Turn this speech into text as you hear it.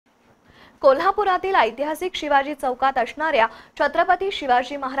कोल्हापुरातील ऐतिहासिक शिवाजी चौकात असणाऱ्या छत्रपती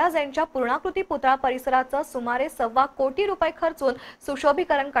शिवाजी महाराज यांच्या पूर्णाकृती पुतळा परिसराचं सुमारे 1.25 कोटी रुपये खर्चून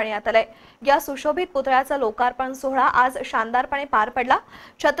सुशोभीकरण करण्यात आलंय। या सुशोभित पुतळ्याचा लोकार्पण सोहळा आज शानदारपणे पार पडला।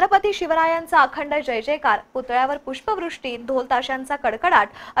 छत्रपती शिवरायांचा अखंड जय जयकार, पुतळ्यावर पुष्पवृष्टी, ढोल ताशांचा कडकडाट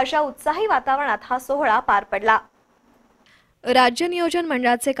अशा उत्साही वातावरणात हा सोहळा पार पडला। राज्य नियोजन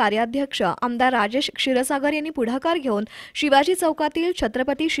मंडळाचे कार्याध्यक्ष आमदार राजेश क्षीरसागर यांनी पुढाकार घेऊन शिवाजी चौकातील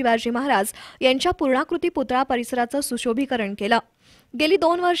छत्रपती शिवाजी महाराज यांच्या पूर्णाकृती पुतळा परिसराचं सुशोभीकरण केलं। गेली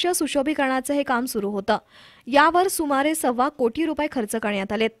 2 वर्ष सुशोभीकरणाचे हे काम सुरू होतं। यावर सुमारे 1.25 कोटी रुपये खर्च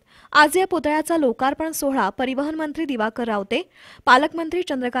करण्यात आलेत। आज या पुतळ्याचा लोकार्पण सोहळा परिवहन मंत्री दिवाकर रावते, पालकमंत्री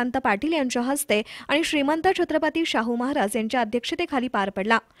चंद्रकांत पाटील यांच्या हस्ते आणि श्रीमंत छत्रपती शाहू महाराज यांच्या अध्यक्षतेखाली पार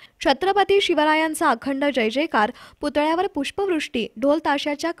पडला। छत्रपती शिवरायांचा अखंड जय जयकार, पुतळ्यावर पुष्पवृष्टी, ढोल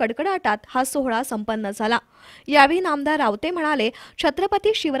ताशाच्या कडकडाटात हा सोहळा संपन्न झाला। यावेळी नामदार रावते म्हणाले,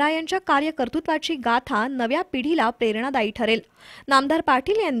 छत्रपती शिवरायांच्या कार्यकर्तृत्वाची गाथा नव्या पिढीला प्रेरणादायी ठरेल। नामदार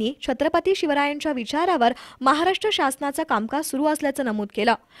पाटील यांनी छत्रपती शिवरायांच्या विचारावर महाराष्ट्र शासनाचं कामकाज सुरू असल्याचं नमूद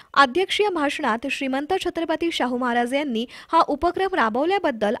केलं। अध्यक्षीय भाषणात श्रीमंत छत्रपती शाहू महाराज यांनी हा उपक्रम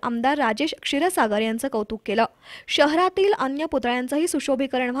राबवल्याबद्दल आमदार राजेश क्षीरसागर यांचं कौतुक केलं। शहरातील अन्य पुतळ्यांचंही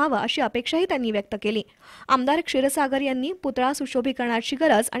सुशोभीकरण व्हावं अशी अपेक्षाही त्यांनी व्यक्त केली। आमदार क्षीरसागर यांनी पुतळा सुशोभीकरणाची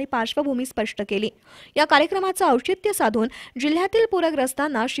गरज आणि पार्श्वभूमी स्पष्ट केली। या कार्यक्रमाचं औचित्य साधून जिल्ह्यातील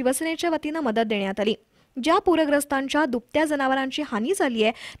पूरग्रस्तांना शिवसेनेच्या वतीनं मदत देण्यात आली। ज्या पूरग्रस्तांच्या दुभत्या जनावरांची हानी झाली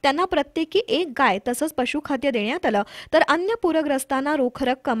आहे त्यांना प्रत्येकी 1 गाय तसंच पशुखाद्य देण्यात आलं, तर अन्य पूरग्रस्तांना रोख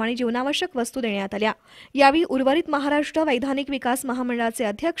रक्कम आणि जीवनावश्यक वस्तू देण्यात आल्या। यावेळी उर्वरित महाराष्ट्र वैधानिक विकास महामंडळाचे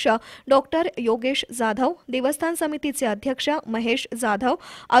अध्यक्ष डॉक्टर योगेश जाधव, देवस्थान समितीचे अध्यक्ष महेश जाधव,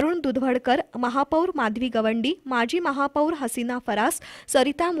 अरुण दुधवडकर, महापौर माधवी गवंडी, माजी महापौर हसीना फरास,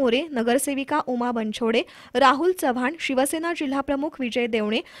 सरिता मोरे, नगरसेविका उमा बनछोडे, राहुल चव्हाण, शिवसेना जिल्हाप्रमुख विजय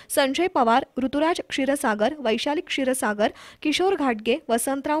देवणे, संजय पवार, ऋतुराज क्षीरसागर, वैशाली क्षीरसागर, किशोर घाटगे,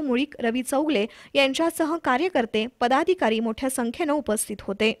 वसंतराव मुळीक, रवी चौगले यांच्यासह कार्यकर्ते, पदाधिकारी मोठ्या संख्येने उपस्थित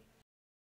होते।